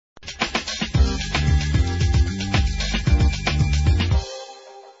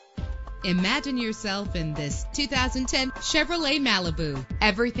Imagine yourself in this 2010 Chevrolet Malibu.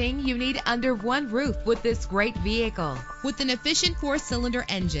 Everything you need under one roof with this great vehicle. With an efficient 4-cylinder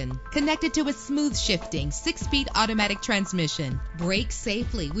engine connected to a smooth shifting 6-speed automatic transmission. Brake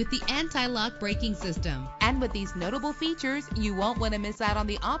safely with the anti-lock braking system. And with these notable features, you won't want to miss out on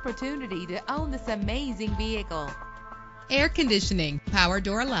the opportunity to own this amazing vehicle. Air conditioning, power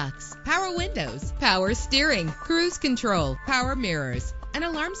door locks, power windows, power steering, cruise control, power mirrors, an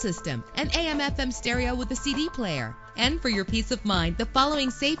alarm system, an AM/FM stereo with a CD player. And for your peace of mind, the following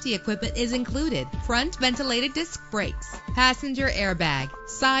safety equipment is included: front ventilated disc brakes, passenger airbag,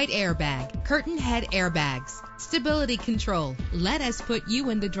 side airbag, curtain head airbags, stability control. Let us put you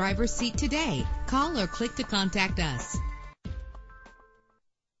in the driver's seat today. Call or click to contact us.